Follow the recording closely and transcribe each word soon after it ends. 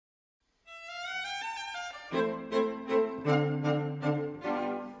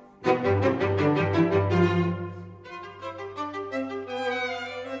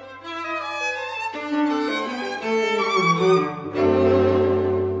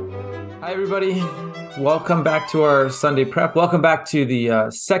Hi, everybody. Welcome back to our Sunday prep. Welcome back to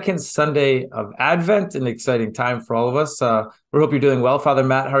the second Sunday of Advent, an exciting time for all of us. We hope you're doing well. Father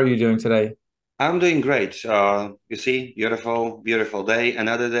Matt, how are you doing today? I'm doing great. You see, beautiful, beautiful day,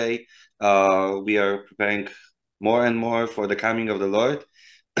 another day. We are preparing more and more for the coming of the Lord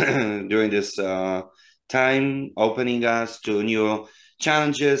during this time, opening us to new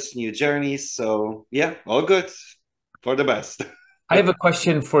challenges, new journeys. So, yeah, all good for the best. I have a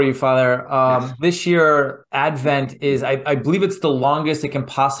question for you, Father. Yes. This year, Advent is, I believe it's the longest it can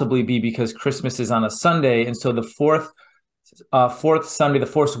possibly be because Christmas is on a Sunday. And so the fourth Sunday, the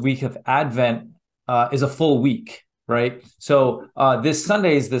fourth week of Advent is a full week, right? So this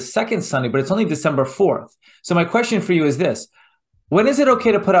Sunday is the second Sunday, but it's only December 4th. So my question for you is this. When is it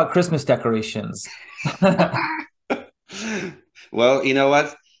okay to put out Christmas decorations? Well, you know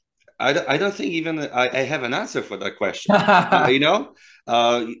what? I don't think even I have an answer for that question. You know,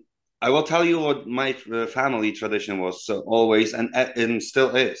 uh, I will tell you what my family tradition was always and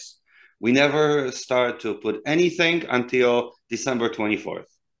still is. We never start to put anything until December 24th.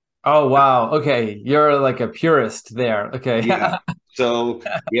 Oh, wow. Okay. You're like a purist there. Okay. Yeah. So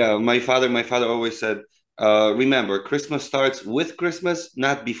yeah, my father always said, remember, Christmas starts with Christmas,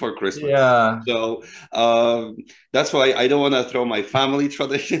 not before Christmas. Yeah. So that's why I don't want to throw my family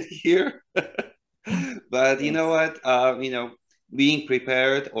tradition here. But you know what? Being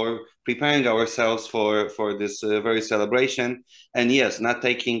prepared or preparing ourselves for this very celebration, and yes, not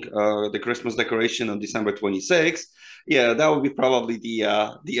taking the Christmas decoration on December 26th. Yeah, that would be probably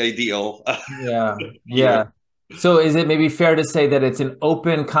the ideal Yeah. here. Yeah. So is it maybe fair to say that it's an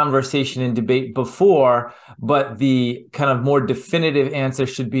open conversation and debate before, but the kind of more definitive answer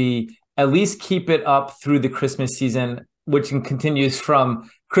should be at least keep it up through the Christmas season, which continues from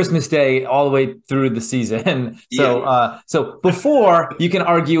Christmas Day all the way through the season. Yeah, So before you can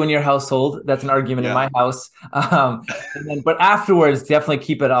argue in your household, that's an argument in yeah, my house. But afterwards, definitely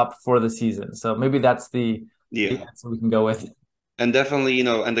keep it up for the season. So maybe that's the yeah. answer we can go with. And definitely,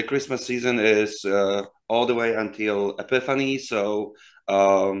 and the Christmas season is all the way until Epiphany. So,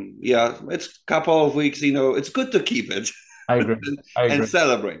 yeah, it's a couple of weeks. It's good to keep it I agree. I and agree.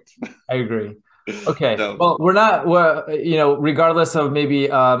 celebrate. I agree. Okay. So, Well, regardless of maybe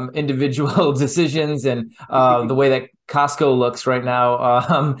individual decisions and the way that Costco looks right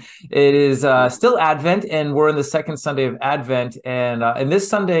now, it is still Advent, and we're in the second Sunday of Advent, and this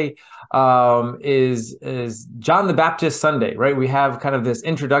Sunday is John the Baptist Sunday, right? We have kind of this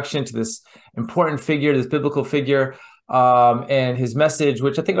introduction to this important figure, this biblical figure, and his message,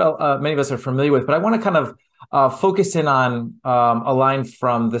 which I think many of us are familiar with. But I want to kind of focus in on a line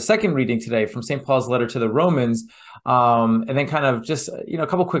from the second reading today from St. Paul's letter to the Romans, and then kind of just, a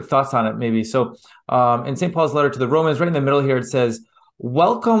couple quick thoughts on it, maybe. So in St. Paul's letter to the Romans, right in the middle here, it says,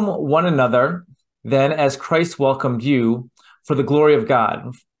 welcome one another, then as Christ welcomed you for the glory of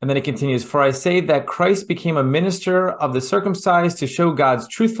God. And then it continues, for I say that Christ became a minister of the circumcised to show God's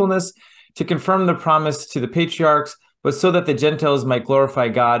truthfulness, to confirm the promise to the patriarchs, but so that the Gentiles might glorify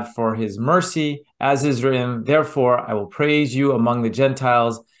God for his mercy, as is written, therefore I will praise you among the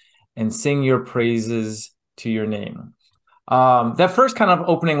Gentiles and sing your praises to your name. That first kind of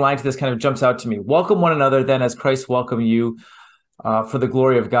opening line to this kind of jumps out to me. Welcome one another then as Christ welcomed you for the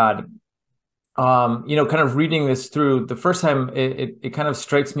glory of God. Kind of reading this through the first time, it kind of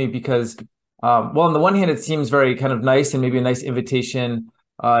strikes me because, well, on the one hand, it seems very kind of nice and maybe a nice invitation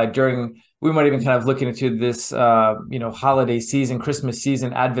during, we might even kind of look into this, holiday season, Christmas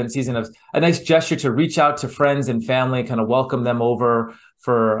season, Advent season of a nice gesture to reach out to friends and family, kind of welcome them over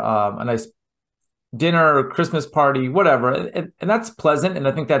for a nice dinner or Christmas party, whatever. And that's pleasant. And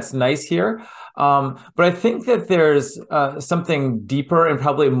I think that's nice here. But I think that there's something deeper and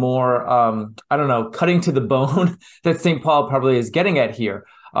probably more, I don't know, cutting to the bone that St. Paul probably is getting at here.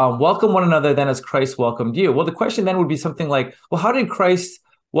 Welcome one another then as Christ welcomed you. Well, the question then would be something like, well, how did Christ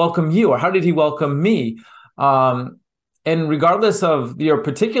welcome you, or how did he welcome me? And regardless of your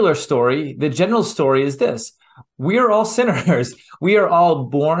particular story, the general story is this. We are all sinners. We are all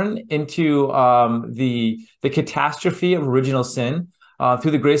born into the catastrophe of original sin.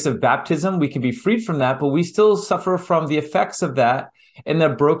 Through the grace of baptism, we can be freed from that, but we still suffer from the effects of that in the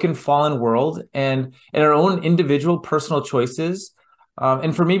broken, fallen world and in our own individual personal choices.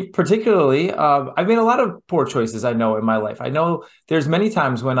 And for me particularly, I've made a lot of poor choices, I know, in my life. I know there's many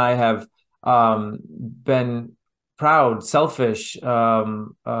times when I have been proud, selfish,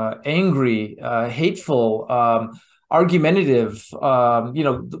 angry, hateful, argumentative.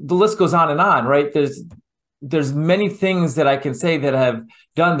 The list goes on and on, right? there's many things that I can say that I have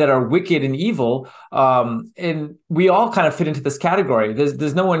done that are wicked and evil, and we all kind of fit into this category.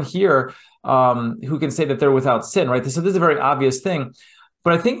 There's no one here who can say that they're without sin, right? So this is a very obvious thing,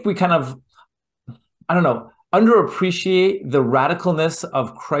 but I think we kind of, I don't know, underappreciate the radicalness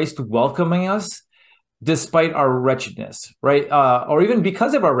of Christ welcoming us despite our wretchedness, right? Or even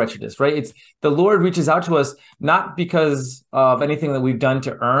because of our wretchedness, right? It's the Lord reaches out to us not because of anything that we've done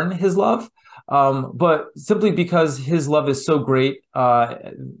to earn his love, but simply because his love is so great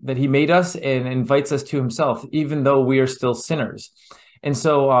that he made us and invites us to himself, even though we are still sinners. And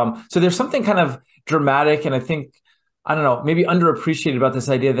so there's something kind of dramatic, and I think, I don't know, maybe underappreciated about this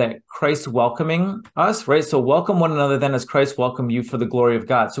idea that Christ welcoming us, right? So welcome one another then as Christ welcomed you for the glory of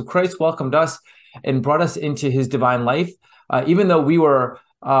God. So Christ welcomed us and brought us into his divine life, even though we were,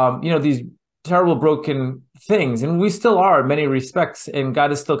 these terrible, broken things. And we still are in many respects. And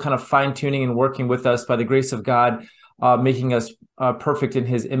God is still kind of fine-tuning and working with us by the grace of God, making us perfect in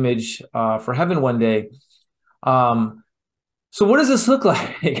his image for heaven one day. So what does this look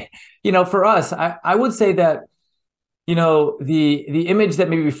like? For us, I would say that, the image that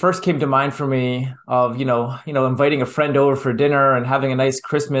maybe first came to mind for me of, inviting a friend over for dinner and having a nice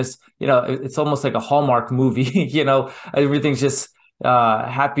Christmas, it's almost like a Hallmark movie, everything's just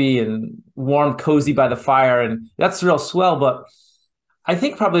happy and warm, cozy by the fire. And that's real swell. But I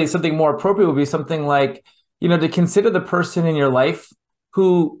think probably something more appropriate would be something like, to consider the person in your life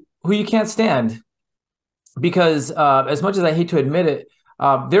who you can't stand. Because as much as I hate to admit it,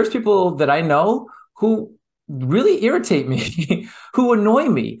 there's people that I know who really irritate me, who annoy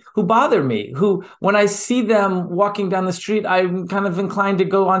me, who bother me, who, when I see them walking down the street, I'm kind of inclined to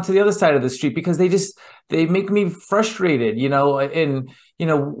go onto the other side of the street because they make me frustrated, and,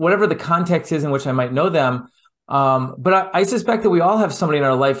 whatever the context is in which I might know them. But I suspect that we all have somebody in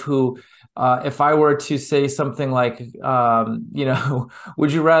our life who, if I were to say something like,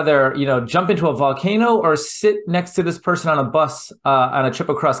 would you rather, jump into a volcano or sit next to this person on a bus on a trip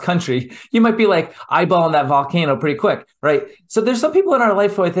across country, you might be like eyeballing that volcano pretty quick, right? So there's some people in our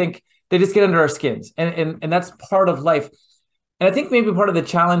life who I think they just get under our skins, and that's part of life. And I think maybe part of the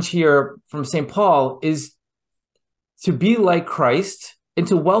challenge here from St. Paul is to be like Christ and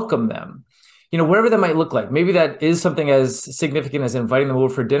to welcome them. Whatever that might look like. Maybe that is something as significant as inviting them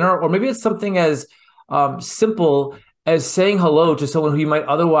over for dinner, or maybe it's something as simple as saying hello to someone who you might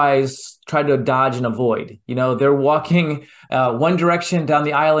otherwise try to dodge and avoid. They're walking one direction down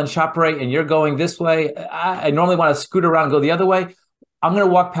the aisle in ShopRite and you're going this way. I normally want to scoot around and go the other way. I'm going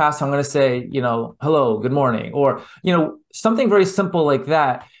to walk past. I'm going to say, hello, good morning, or, something very simple like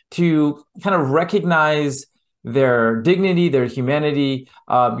that to kind of recognize their dignity, their humanity,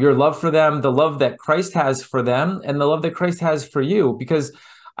 your love for them, the love that Christ has for them, and the love that Christ has for you. Because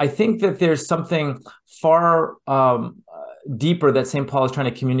I think that there's something far deeper that St. Paul is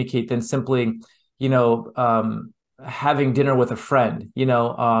trying to communicate than simply, having dinner with a friend.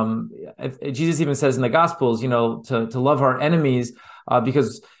 Jesus even says in the Gospels, to love our enemies,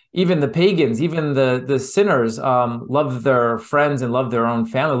 because even the pagans, even the sinners love their friends and love their own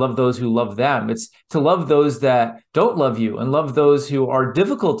family, love those who love them. It's to love those that don't love you and love those who are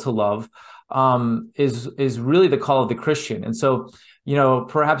difficult to love is really the call of the Christian. And so,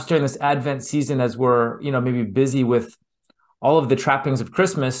 perhaps during this Advent season, as we're, maybe busy with all of the trappings of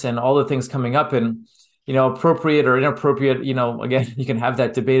Christmas and all the things coming up and, appropriate or inappropriate, again, you can have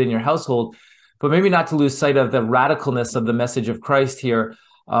that debate in your household, but maybe not to lose sight of the radicalness of the message of Christ here.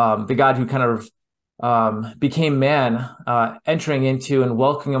 The God who kind of became man, entering into and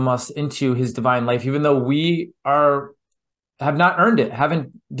welcoming us into his divine life, even though we have not earned it,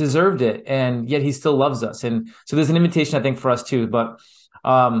 haven't deserved it, and yet he still loves us. And so there's an invitation, I think, for us too. But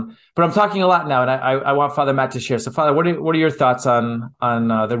I'm talking a lot now, and I want Father Matt to share. So, Father, what are your thoughts on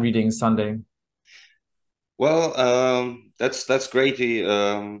the reading Sunday? Well, that's great.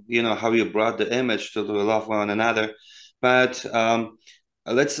 How you brought the image to love one another, but.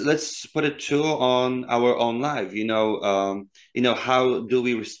 Let's put it too on our own life. How do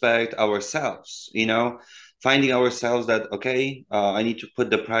we respect ourselves? Finding ourselves that I need to put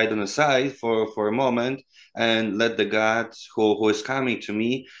the pride on the side for a moment and let the God who is coming to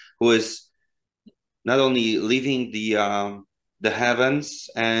me, who is not only leaving the heavens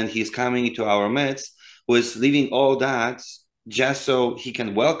and he's coming into our midst, who is leaving all that just so he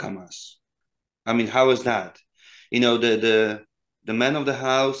can welcome us. I mean, how is that? The man of the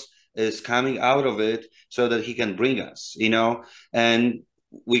house is coming out of it so that he can bring us, and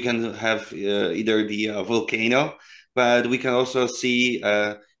we can have either the volcano, but we can also see,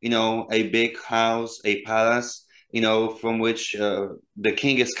 a big house, a palace, from which the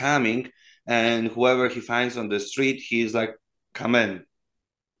king is coming. and whoever he finds on the street, he's like, come in,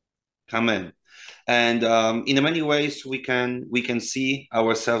 come in. And in many ways, we can see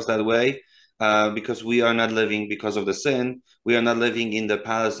ourselves that way, because we are not living because of the sin. We are not living in the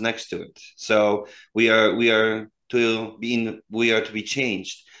palace next to it. So we are to be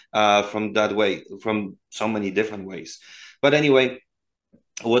changed from that way, from so many different ways. But anyway,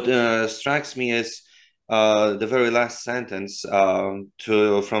 what strikes me is the very last sentence from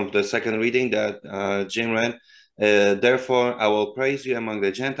the second reading that Jim read. Therefore, I will praise you among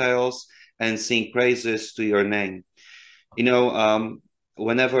the Gentiles and sing praises to your name.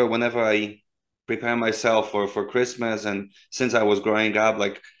 Whenever I prepare myself for Christmas, and since I was growing up,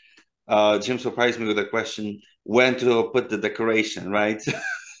 like Jim surprised me with a question, when to put the decoration, right?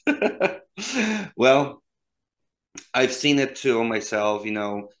 Well, I've seen it too myself,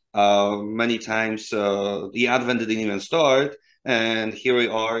 many times. The Advent didn't even start, and here we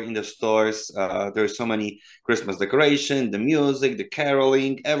are in the stores. There's so many Christmas decoration, the music, the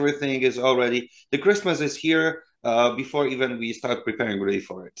caroling, everything is already. The Christmas is here before even we start preparing really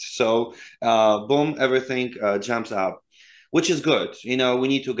for it. So, boom, everything jumps up, which is good. We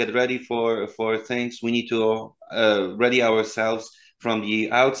need to get ready for things. We need to ready ourselves from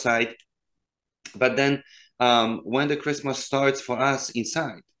the outside, but then when the Christmas starts for us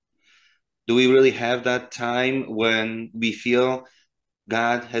inside, do we really have that time when we feel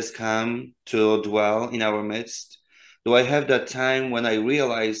God has come to dwell in our midst? Do I have that time when I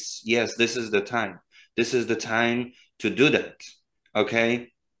realize, yes, this is the time? This is the time to do that.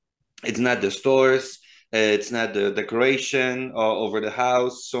 Okay? It's not the stores, it's not the decoration over the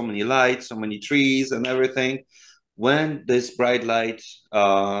house, so many lights, so many trees and everything. When this bright light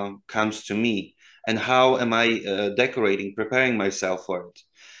comes to me, and how am I decorating, preparing myself for it?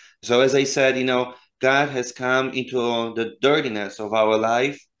 So as I said, God has come into the dirtiness of our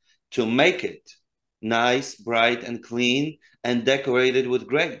life to make it nice, bright, and clean, and decorated with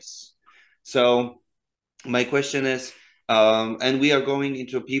grace. So my question is, and we are going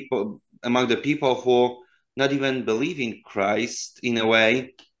into people, among the people who not even believe in Christ in a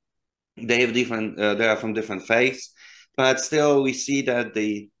way. They have they are from different faiths, but still we see that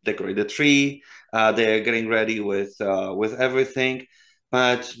they decorate the tree. They're getting ready with everything,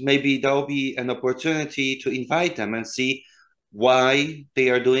 but maybe there'll be an opportunity to invite them and see why they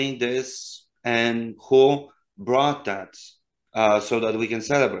are doing this and who brought that, so that we can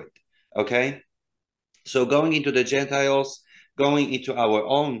celebrate. Okay, so going into the Gentiles, going into our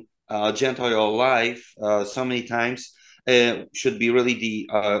own Gentile life, so many times should be really the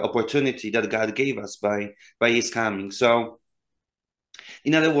opportunity that God gave us by His coming. So,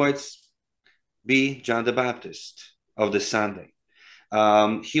 in other words, be John the Baptist of the Sunday.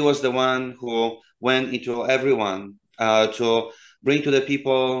 He was the one who went into everyone to bring to the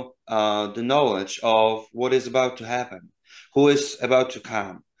people the knowledge of what is about to happen, who is about to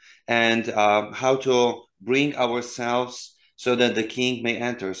come, and how to bring ourselves so that the king may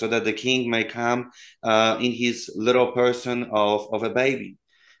enter, so that the king may come in his little person of a baby,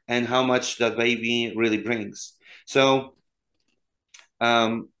 and how much that baby really brings. So,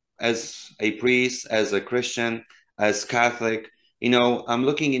 as a priest, as a Christian, as Catholic, I'm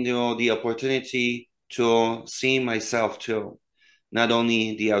looking into the opportunity to see myself too, not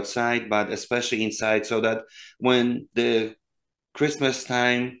only the outside, but especially inside, so that when the Christmas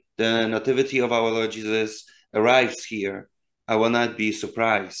time, the nativity of our Lord Jesus arrives here, I will not be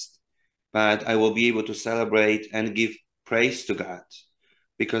surprised, but I will be able to celebrate and give praise to God,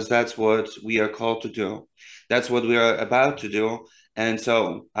 because that's what we are called to do. That's what we are about to do. And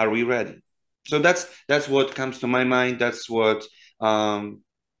so, are we ready? So that's what comes to my mind. That's what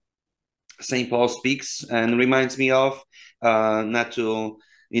St. Paul speaks and reminds me of, not to,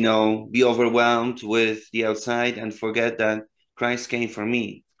 be overwhelmed with the outside and forget that Christ came for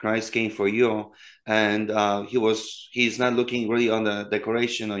me. Christ came for you. And he's not looking really on the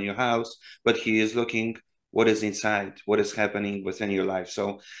decoration on your house, but he is looking what is inside, what is happening within your life.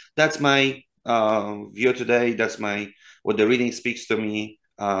 So that's my view today. That's what the reading speaks to me.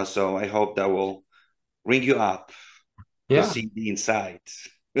 So I hope that will ring you up to see the inside.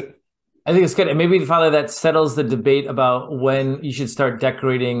 I think it's good. And maybe, Father, that settles the debate about when you should start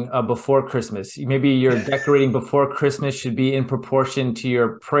decorating before Christmas. Maybe your decorating before Christmas should be in proportion to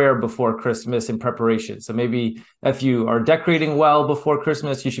your prayer before Christmas in preparation. So maybe if you are decorating well before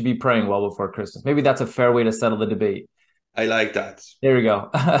Christmas, you should be praying well before Christmas. Maybe that's a fair way to settle the debate. I like that. There we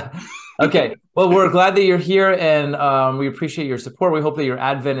go. Okay. Well, we're glad that you're here, and we appreciate your support. We hope that your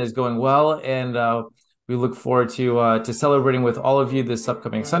Advent is going well, and we look forward to celebrating with all of you this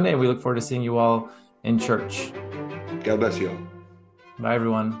upcoming Sunday, and we look forward to seeing you all in church. God bless you all. Bye,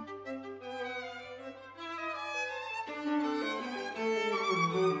 everyone.